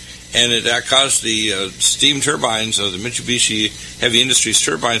blackout, and it caused the steam turbines of the Mitsubishi Heavy Industries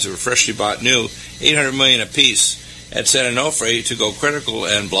turbines that were freshly bought new, $800 million apiece, at San Onofre to go critical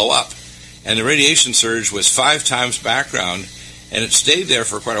and blow up. And the radiation surge was 5 times background, and it stayed there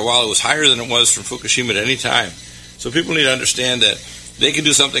for quite a while. It was higher than it was from Fukushima at any time. So people need to understand that they can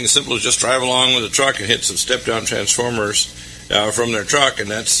do something as simple as just drive along with a truck and hit some step-down transformers from their truck, and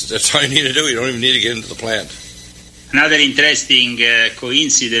that's all you need to do. You don't even need to get into the plant. Another interesting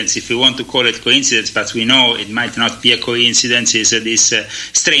coincidence, if you want to call it coincidence, but we know it might not be a coincidence, is this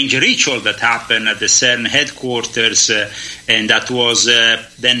strange ritual that happened at the CERN headquarters, and that was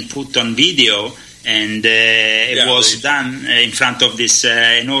then put on video, and it was done in front of this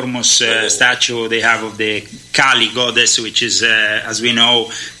enormous statue they have of the Kali goddess, which is, as we know,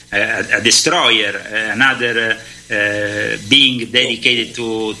 a destroyer, another being dedicated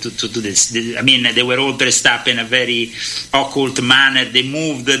to this. I mean, they were all dressed up in a very occult manner. They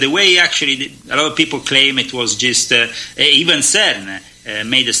moved the way, actually, a lot of people claim it was just, even CERN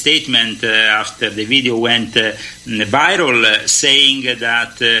made a statement after the video went viral, saying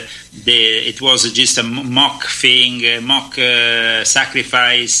that it was just a mock thing, a mock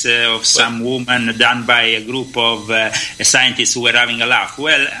sacrifice of some woman done by a group of scientists who were having a laugh.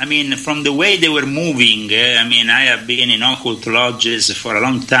 Well, I mean, from the way they were moving, I have been in occult lodges for a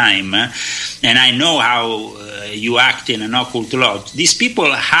long time, and I know how you act in an occult lodge. These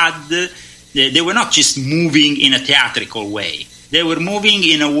people they were not just moving in a theatrical way. They were moving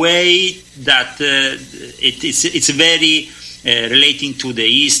in a way that it's very relating to the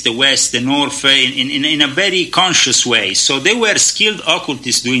east, the west, the north, in a very conscious way. So they were skilled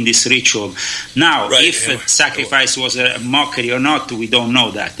occultists doing this ritual. Now, if sacrifice was a mockery or not, we don't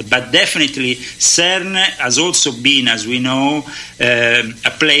know that. But definitely, CERN has also been, as we know,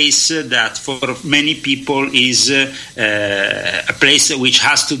 a place that for many people is a place which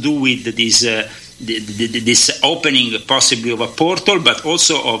has to do with this opening possibly of a portal, but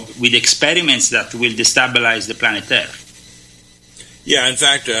also with experiments that will destabilize the planet Earth. Yeah, in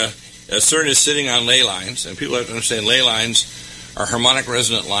fact, CERN is sitting on ley lines, and people have to understand ley lines are harmonic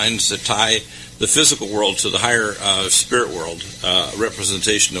resonant lines that tie the physical world to the higher spirit world,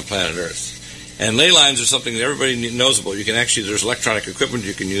 representation of planet Earth. And ley lines are something that everybody knows about. You can actually, there's electronic equipment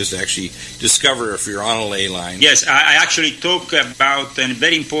you can use to actually discover if you're on a ley line. Yes, I actually talk about a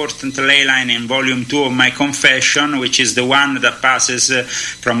very important ley line in Volume 2 of my Confession, which is the one that passes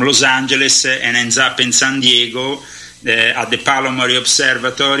from Los Angeles and ends up in San Diego. at the Palomar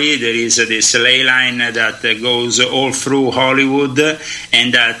Observatory. There is this ley line that goes all through Hollywood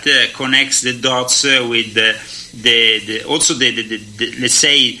and that connects the dots with also let's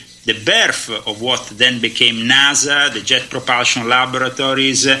say the birth of what then became NASA, the Jet Propulsion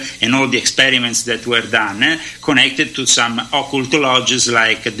Laboratories, and all the experiments that were done, connected to some occult lodges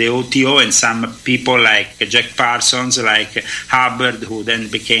like the OTO and some people like Jack Parsons, like Hubbard, who then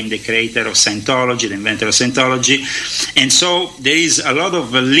became the creator of Scientology, the inventor of Scientology. And so there is a lot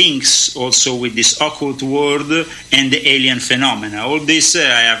of links also with this occult world and the alien phenomena. All this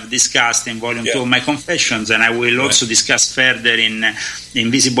I have discussed in Volume 2 of my Confessions, and I will also discuss further in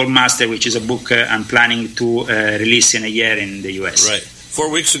Invisible Master, which is a book I'm planning to release in a year in the U.S. Right. 4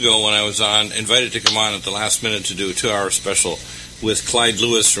 weeks ago when I was invited to come on at the last minute to do a 2-hour special with Clyde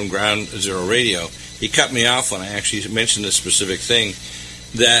Lewis from Ground Zero Radio, he cut me off when I actually mentioned this specific thing.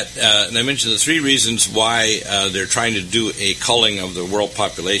 And I mentioned the 3 reasons why they're trying to do a culling of the world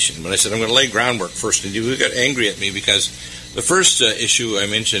population. But I said I'm going to lay groundwork first. And you got angry at me because the first issue I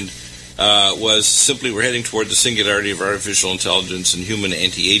mentioned was simply we're heading toward the singularity of artificial intelligence and human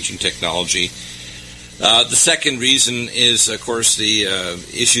anti-aging technology. The second reason is, of course, the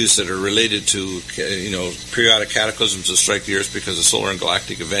issues that are related to, periodic cataclysms that strike the Earth because of solar and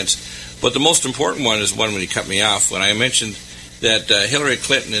galactic events. But the most important one is one when he cut me off, when I mentioned that Hillary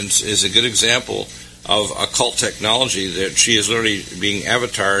Clinton is a good example of occult technology, that she is literally being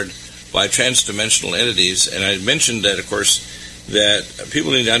avatared by transdimensional entities. And I mentioned that, of course, that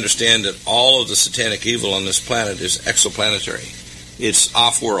people need to understand that all of the satanic evil on this planet is exoplanetary. It's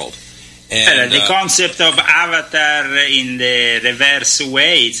off-world. And the concept of avatar in the reverse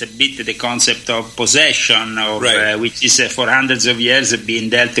way, it's a bit the concept of possession, which is for hundreds of years being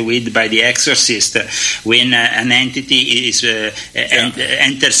dealt with by the exorcist, when an entity is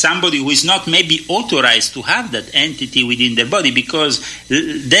enters somebody who is not maybe authorized to have that entity within their body, because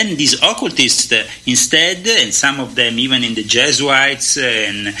then these occultists instead, and some of them even in the Jesuits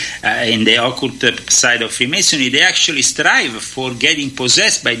and in the occult side of Freemasonry, they actually strive for getting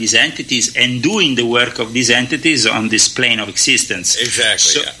possessed by these entities and doing the work of these entities on this plane of existence.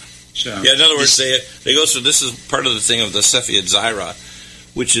 Exactly, in other words, they go through, this is part of the thing of the Sephirot Zaira,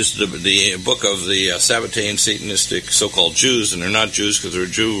 which is the book of the Sabbatean Satanistic so-called Jews, and they're not Jews because their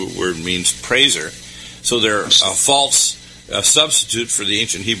Jew word means praiser. So they're a false substitute for the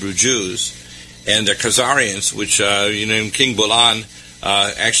ancient Hebrew Jews, and they're Khazarians, which, King Bulan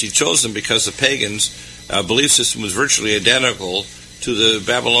actually chose them because the pagans' belief system was virtually identical to the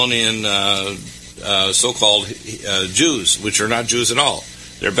Babylonian so-called Jews, which are not Jews at all.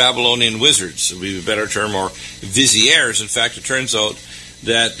 They're Babylonian wizards, would be a better term, or viziers. In fact, it turns out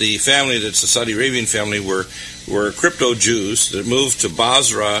that the family, that's the Saudi Arabian family, were crypto-Jews that moved to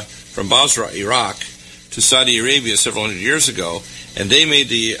Basra, from Basra, Iraq, to Saudi Arabia several hundred years ago, and they made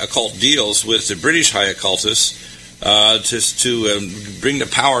the occult deals with the British high occultists to bring the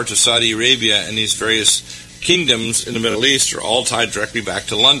power to Saudi Arabia, and these various kingdoms in the Middle East are all tied directly back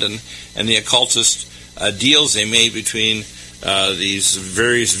to London, and the occultist deals they made between these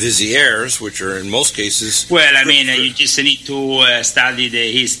various viziers, which are in most cases... Well, I mean, you just need to study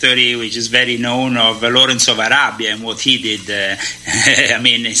the history, which is very known, of Lawrence of Arabia and what he did. I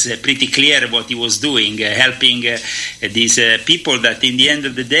mean, it's pretty clear what he was doing, helping these people that in the end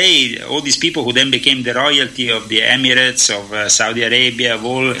of the day, all these people who then became the royalty of the Emirates, of Saudi Arabia,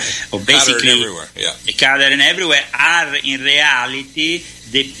 of basically... The Qadar and everywhere, are in reality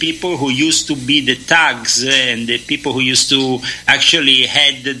the people who used to be the thugs and the people who used to actually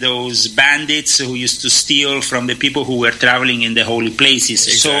head those bandits who used to steal from the people who were traveling in the holy places.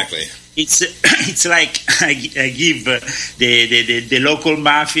 Exactly. So it's like I give the local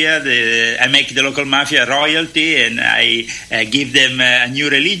mafia, I make the local mafia royalty, and I give them a new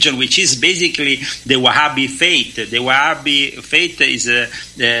religion, which is basically the Wahhabi faith. The Wahhabi faith is a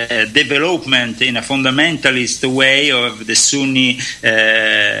development in a fundamentalist way of the Sunni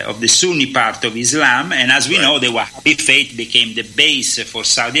part of Islam, and as we know, the Wahhabi faith became the base for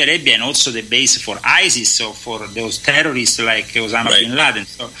Saudi Arabia and also the base for ISIS, or for those terrorists like Osama bin Laden.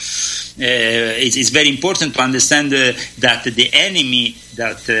 So it's very important to understand that the enemy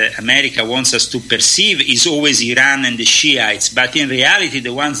that America wants us to perceive is always Iran and the Shiites, but in reality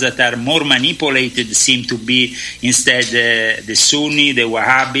the ones that are more manipulated seem to be instead the Sunni, the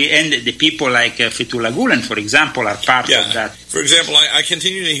Wahhabi, and the people like Fethullah Gulen, for example, are part of that. For example, I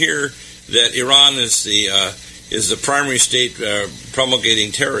continue to hear that Iran is the primary state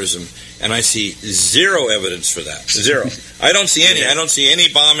promulgating terrorism, and I see zero evidence for that. Zero. I don't see any. I don't see any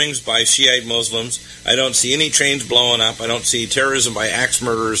bombings by Shiite Muslims. I don't see any trains blowing up. I don't see terrorism by axe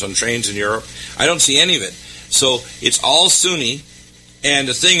murderers on trains in Europe. I don't see any of it. So it's all Sunni. And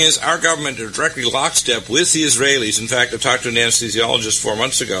the thing is, our government is directly lockstep with the Israelis. In fact, I talked to an anesthesiologist 4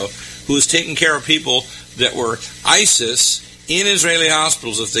 months ago who was taking care of people that were ISIS in Israeli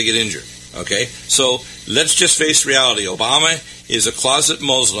hospitals if they get injured. Okay? So let's just face reality. Obama is a closet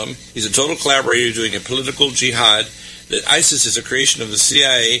Muslim. He's a total collaborator doing a political jihad. That ISIS is a creation of the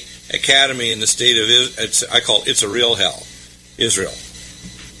CIA Academy in the state of I call it's a real hell. Israel.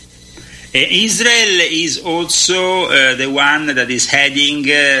 Israel is also the one that is heading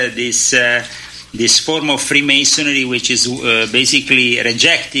this form of Freemasonry, which is basically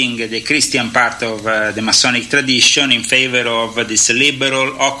rejecting the Christian part of the Masonic tradition in favor of this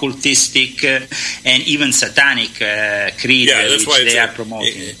liberal, occultistic, and even satanic creed which they are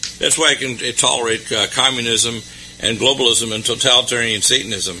promoting. That's why I can tolerate communism and globalism and totalitarian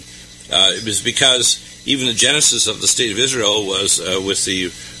Satanism. It was because even the genesis of the State of Israel was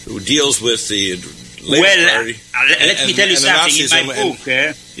deals with the Labour Party. Let me tell you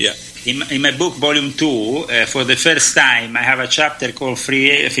something. In my book, Volume 2, for the first time, I have a chapter called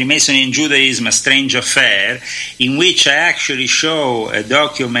Freemasonry and Judaism, A Strange Affair, in which I actually show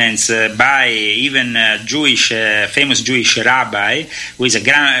documents by even a famous Jewish rabbi, who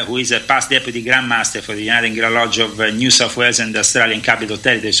is a past Deputy Grand Master for the United Grand Lodge of New South Wales and the Australian Capital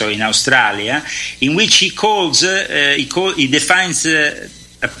Territory, so in Australia, in which he defines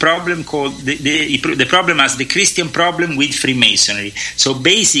a problem called the problem as the Christian problem with Freemasonry. So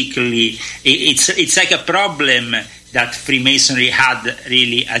basically, it's like a problem that Freemasonry had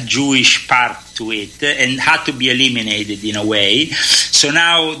really a Jewish part to it and had to be eliminated in a way. So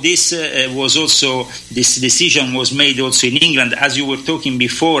now this decision was made also in England, as you were talking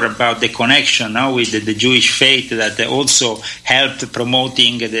before about the connection with the Jewish faith that also helped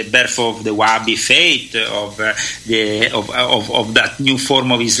promoting the birth of the Wahhabi faith of that new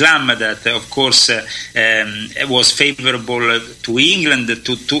form of Islam that of course was favorable to England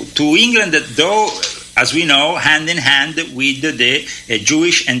to England, though, as we know, hand in hand with the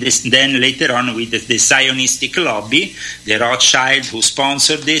Jewish and then later on with the Zionistic lobby, the Rothschild who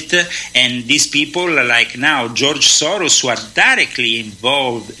sponsored it, and these people like now George Soros who are directly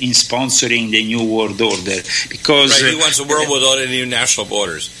involved in sponsoring the New World Order. Because he wants a world without any national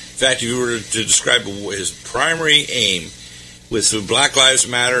borders. In fact, if you were to describe his primary aim with Black Lives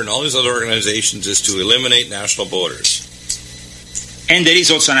Matter and all these other organizations is to eliminate national borders. And there is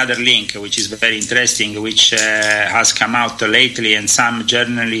also another link, which is very interesting, which has come out lately, and some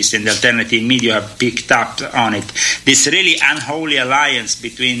journalists in the alternative media have picked up on it. This really unholy alliance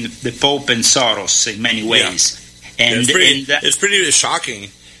between the Pope and Soros in many ways. Yeah. And it's pretty shocking,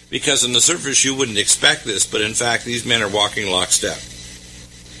 because on the surface you wouldn't expect this, but in fact these men are walking lockstep.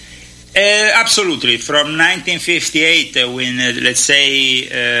 Absolutely. From 1958, when, let's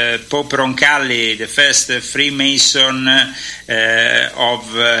say, Pope Roncalli, the first Freemason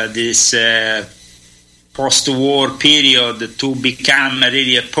of this post-war period, to become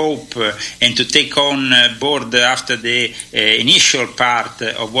really a pope and to take on board after the initial part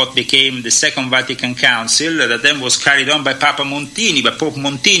of what became the Second Vatican Council, that then was carried on by Pope Montini,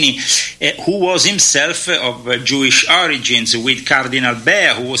 who was himself of Jewish origins, with Cardinal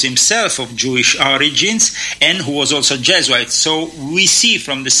Bea, who was himself of Jewish origins and who was also Jesuit. So we see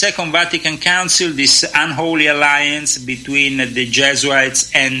from the Second Vatican Council this unholy alliance between the Jesuits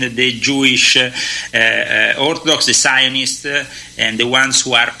and the Jewish Orthodox, the Zionists, and the ones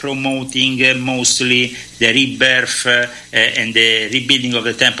who are promoting mostly the rebirth and the rebuilding of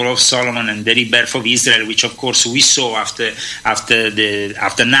the Temple of Solomon and the rebirth of Israel, which of course we saw after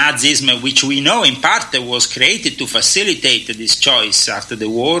Nazism, which we know in part was created to facilitate this choice after the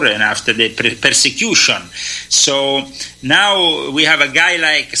war and after the persecution. So now we have a guy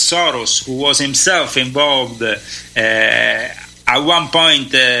like Soros, who was himself involved at one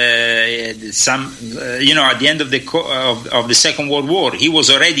point, at the end of the Second World War, he was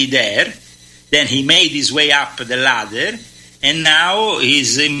already there. Then he made his way up the ladder, and now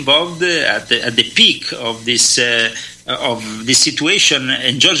he's involved at the peak of this situation.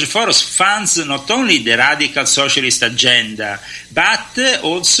 And George Soros funds not only the radical socialist agenda, but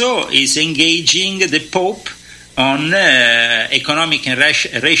also is engaging the Pope on economic and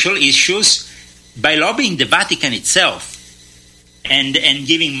racial issues by lobbying the Vatican itself. And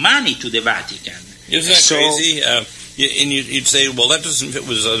giving money to the Vatican. Isn't that crazy? And you'd say, well, that doesn't fit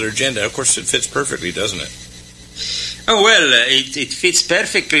with his other agenda. Of course, it fits perfectly, doesn't it? Oh, well, it fits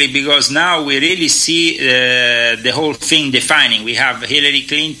perfectly because now we really see the whole thing defining. We have Hillary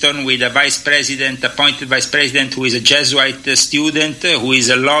Clinton with a appointed vice president who is a Jesuit student, who is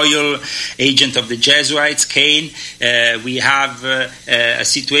a loyal agent of the Jesuits, Kane. We have a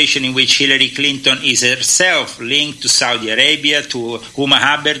situation in which Hillary Clinton is herself linked to Saudi Arabia, to Huma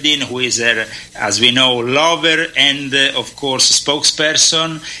Abedin, who is her, as we know, lover and, of course,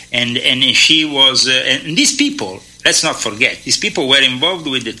 spokesperson. And she was, and these people, let's not forget, these people were involved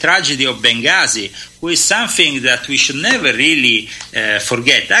with the tragedy of Benghazi, which is something that we should never really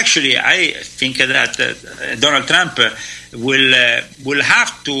forget. Actually, I think that Donald Trump will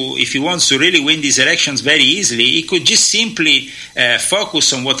have to, if he wants to really win these elections very easily, he could just simply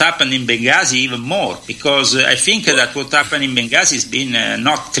focus on what happened in Benghazi even more, because I think that what happened in Benghazi has been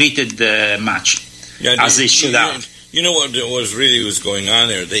not treated much as they should have. You know what was going on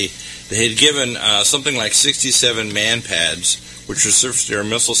there? They had given something like 67 man pads, which were surface-to-air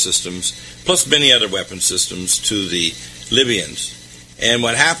missile systems, plus many other weapon systems, to the Libyans. And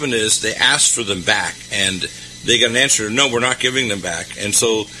what happened is they asked for them back, and they got an answer, no, we're not giving them back. And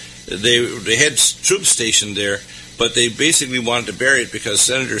so they had troops stationed there, but they basically wanted to bury it because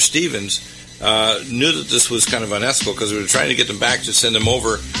Senator Stevens knew that this was kind of unethical, because we were trying to get them back to send them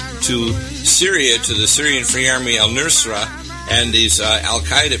over to Syria, to the Syrian Free Army al-Nusra, and these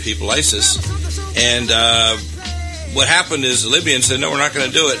al-Qaeda people, ISIS. And what happened is the Libyans said, no, we're not going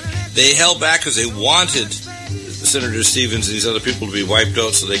to do it. They held back because they wanted Senator Stevens and these other people to be wiped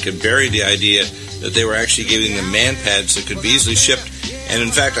out so they could bury the idea that they were actually giving them man pads that could be easily shipped. And in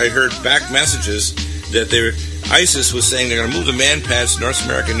fact, I heard back messages that ISIS was saying they're going to move the man pads to North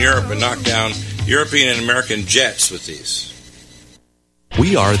America and Europe and knock down European and American jets with these.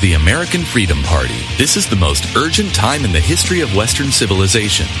 We are the American Freedom Party. This is the most urgent time in the history of Western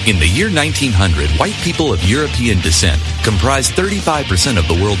civilization. In the year 1900, white people of European descent comprised 35% of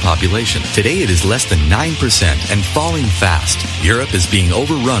the world population. Today it is less than 9% and falling fast. Europe is being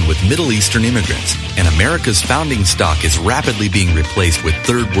overrun with Middle Eastern immigrants, and America's founding stock is rapidly being replaced with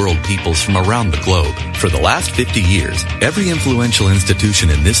third world peoples from around the globe. For the last 50 years, every influential institution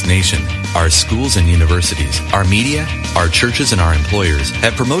in this nation, our schools and universities, our media, our churches, and our employers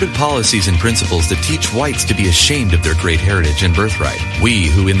have promoted policies and principles that teach whites to be ashamed of their great heritage and birthright. We,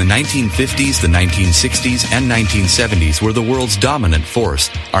 who in the 1950s, the 1960s, and 1970s were the world's dominant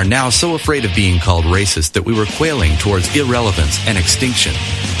force, are now so afraid of being called racist that we were quailing towards irrelevance and extinction.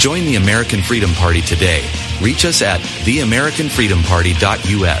 Join the American Freedom Party today. Reach us at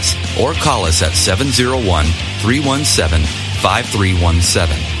theamericanfreedomparty.us or call us at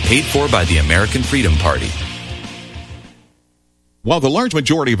 701-317-5317. Paid for by the American Freedom Party. While the large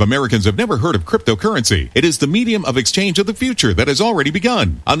majority of Americans have never heard of cryptocurrency, it is the medium of exchange of the future that has already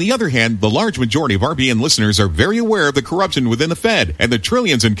begun. On the other hand, the large majority of RBN listeners are very aware of the corruption within the Fed and the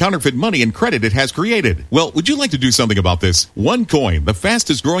trillions in counterfeit money and credit it has created. Well, would you like to do something about this? OneCoin, the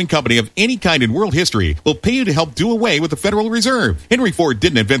fastest growing company of any kind in world history, will pay you to help do away with the Federal Reserve. Henry Ford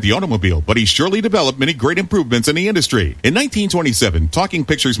didn't invent the automobile, but he surely developed many great improvements in the industry. In 1927, talking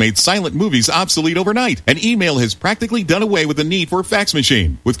pictures made silent movies obsolete overnight, and email has practically done away with the need for a fax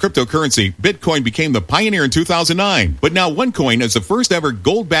machine. With cryptocurrency, Bitcoin became the pioneer in 2009. But now OneCoin, as the first ever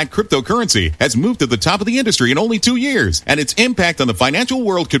gold-backed cryptocurrency, has moved to the top of the industry in only 2 years. And its impact on the financial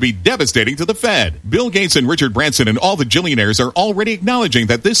world could be devastating to the Fed. Bill Gates and Richard Branson and all the Jillionaires are already acknowledging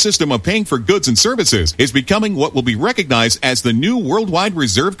that this system of paying for goods and services is becoming what will be recognized as the new worldwide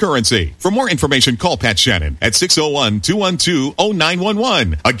reserve currency. For more information, call Pat Shannon at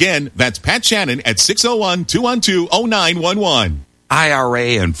 601-212-0911. Again, that's Pat Shannon at 601-212-0911.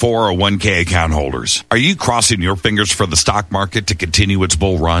 IRA and 401k account holders, are you crossing your fingers for the stock market to continue its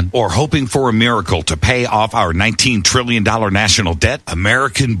bull run, or hoping for a miracle to pay off our $19 trillion national debt?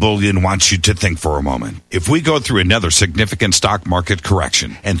 American Bullion wants you to think for a moment. If we go through another significant stock market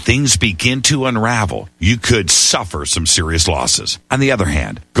correction and things begin to unravel, you could suffer some serious losses. On the other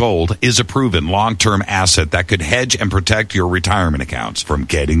hand, gold is a proven long-term asset that could hedge and protect your retirement accounts from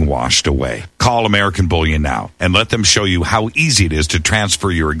getting washed away. Call American Bullion now and let them show you how easy it is to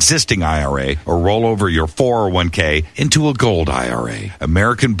transfer your existing IRA or roll over your 401k into a gold IRA.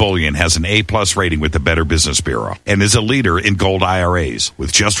 American Bullion has an A+ rating with the Better Business Bureau and is a leader in gold IRAs.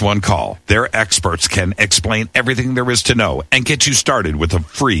 With just one call, their experts can explain everything there is to know and get you started with a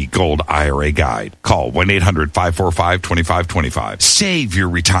free gold IRA guide. Call 1-800-545-2525. Save your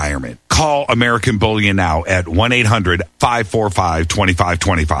retirement. Call American Bullion now at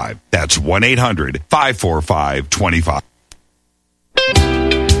 1-800-545-2525. That's 1-800-545-2525.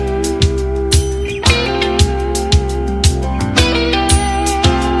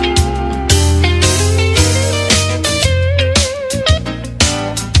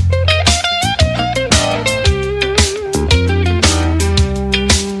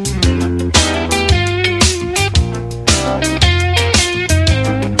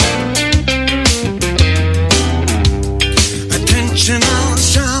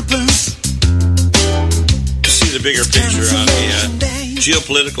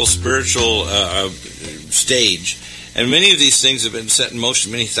 geopolitical, spiritual stage. And many of these things have been set in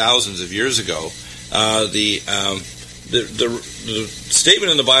motion many thousands of years ago. The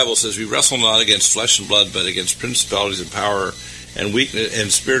statement in the Bible says we wrestle not against flesh and blood, but against principalities and power and weakness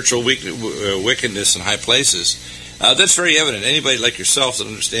and spiritual wickedness in high places. That's very evident. Anybody like yourself that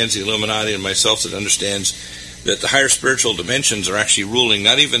understands the Illuminati and myself that understands that the higher spiritual dimensions are actually ruling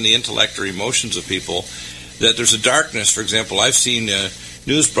not even the intellect or emotions of people, that there's a darkness. For example, I've seen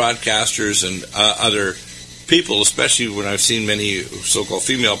news broadcasters and other people, especially when I've seen many so-called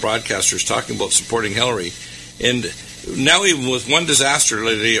female broadcasters talking about supporting Hillary. And now even with one disaster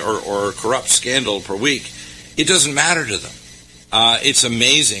lately or corrupt scandal per week, it doesn't matter to them. It's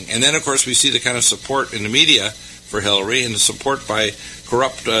amazing. And then, of course, we see the kind of support in the media for Hillary and the support by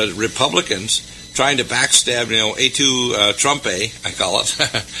corrupt Republicans trying to backstab, A2 Trump, I call it,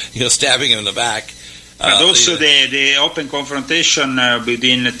 stabbing him in the back. But also the open confrontation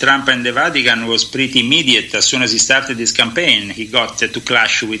between Trump and the Vatican was pretty immediate. As soon as he started his campaign, he got to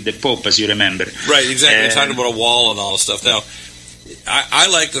clash with the Pope, as you remember. Right, exactly. Talking about a wall and all this stuff. Now, I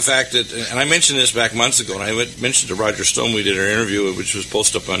like the fact that, and I mentioned this back months ago, and I mentioned to Roger Stone, we did our interview, which was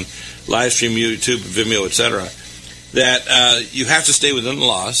posted up on live stream, YouTube, Vimeo, etc., that you have to stay within the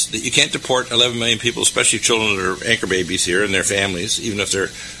laws, that you can't deport 11 million people, especially children that are anchor babies here and their families, even if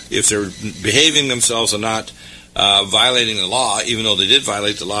they're behaving themselves and not violating the law, even though they did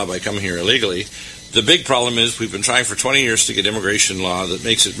violate the law by coming here illegally. The big problem is we've been trying for 20 years to get immigration law that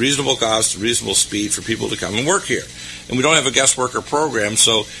makes it reasonable cost, reasonable speed for people to come and work here. And we don't have a guest worker program,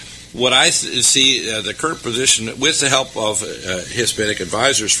 so what I see the current position, with the help of Hispanic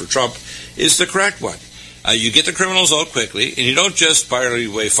advisors for Trump, is the correct one. You get the criminals out quickly, and you don't just fire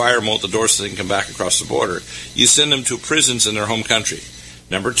them out the door so they can come back across the border. You send them to prisons in their home country.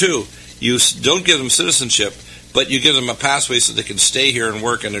 Number two, you don't give them citizenship, but you give them a pathway so they can stay here and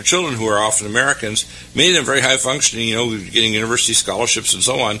work. And their children, who are often Americans, many of them very high functioning, getting university scholarships and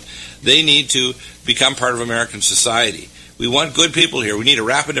so on, they need to become part of American society. We want good people here. We need a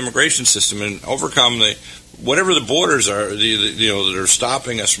rapid immigration system and overcome whatever the borders are, that are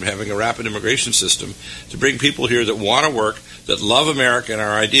stopping us from having a rapid immigration system, to bring people here that want to work, that love America and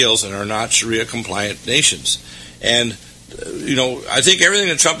our ideals, and are not Sharia-compliant nations. And, I think everything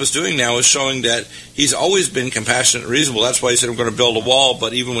that Trump is doing now is showing that he's always been compassionate and reasonable. That's why he said, we're going to build a wall,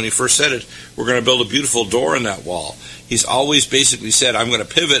 but even when he first said it, we're going to build a beautiful door in that wall. He's always basically said, I'm going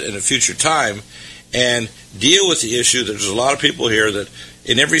to pivot in a future time and deal with the issue that there's a lot of people here that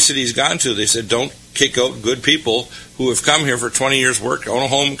in every city he's gone to, they said, don't kick out good people who have come here for 20 years, work, own a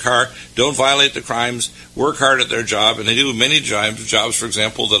home, car, don't violate the crimes, work hard at their job, and they do many jobs, for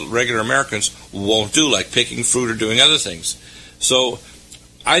example, that regular Americans won't do, like picking fruit or doing other things. So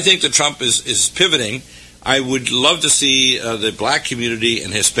I think that Trump is pivoting. I would love to see the black community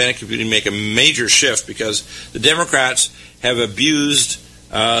and Hispanic community make a major shift, because the Democrats have abused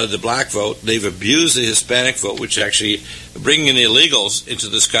the black vote. They've abused the Hispanic vote, which actually bringing in the illegals into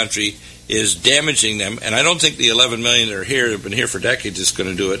this country is damaging them. And I don't think the 11 million that are here, have been here for decades, is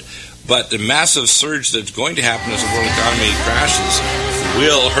going to do it. But the massive surge that's going to happen as the world economy crashes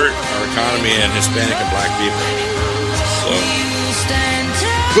will hurt our economy and Hispanic and black people. So,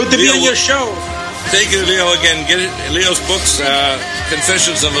 good to be on your show. Thank you, Leo. Again, get Leo's books,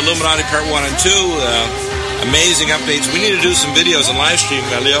 Confessions of Illuminati Part 1 and 2. Amazing updates. We need to do some videos and live stream,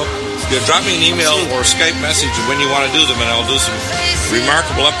 Leo. Drop me an email or Skype message when you want to do them, and I'll do some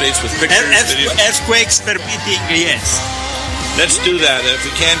remarkable updates with pictures, videos. Earthquakes permitting, yes. Let's do that. If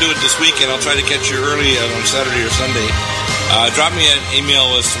we can do it this weekend, I'll try to catch you early on Saturday or Sunday. Drop me an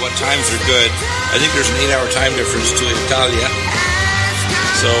email as to what times are good. I think there's an 8-hour time difference to Italia.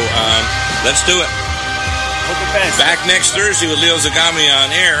 So let's do it. Back next Thursday with Leo Zagami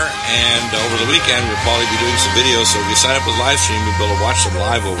on air, and over the weekend we'll probably be doing some videos, so if you sign up with live stream, you'll be able to watch them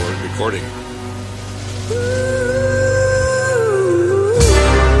live over recording.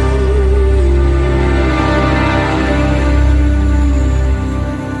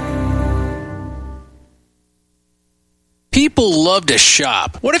 People love to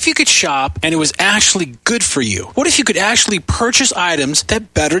shop. What if you could shop and it was actually good for you? What if you could actually purchase items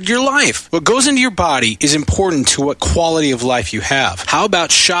that bettered your life? What goes into your body is important to what quality of life you have. How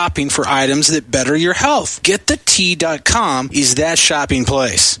about shopping for items that better your health? GetTheTea.com is that shopping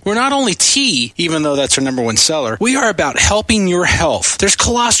place. We're not only tea, even though that's our number one seller, we are about helping your health. There's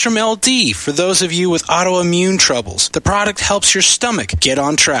Colostrum LD for those of you with autoimmune troubles. The product helps your stomach get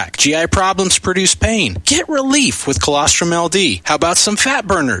on track. GI problems produce pain. Get relief with Colostrum LD. NLD? How about some fat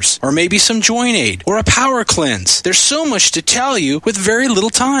burners? Or maybe some joint aid? Or a power cleanse? There's so much to tell you with very little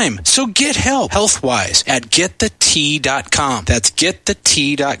time. So get help health-wise at GetTheT.com. That's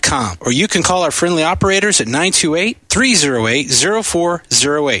GetTheT.com. Or you can call our friendly operators at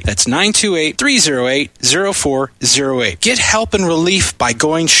 928-308-0408. That's 928-308-0408. Get help and relief by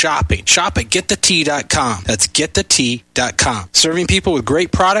going shopping. Shop at GetTheT.com. That's GetTheT.com. Serving people with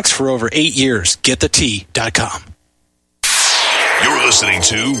great products for over 8 years. GetTheT.com. You're listening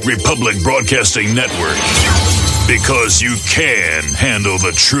to Republic Broadcasting Network. Because you can handle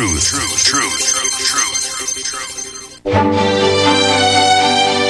the truth. Truth.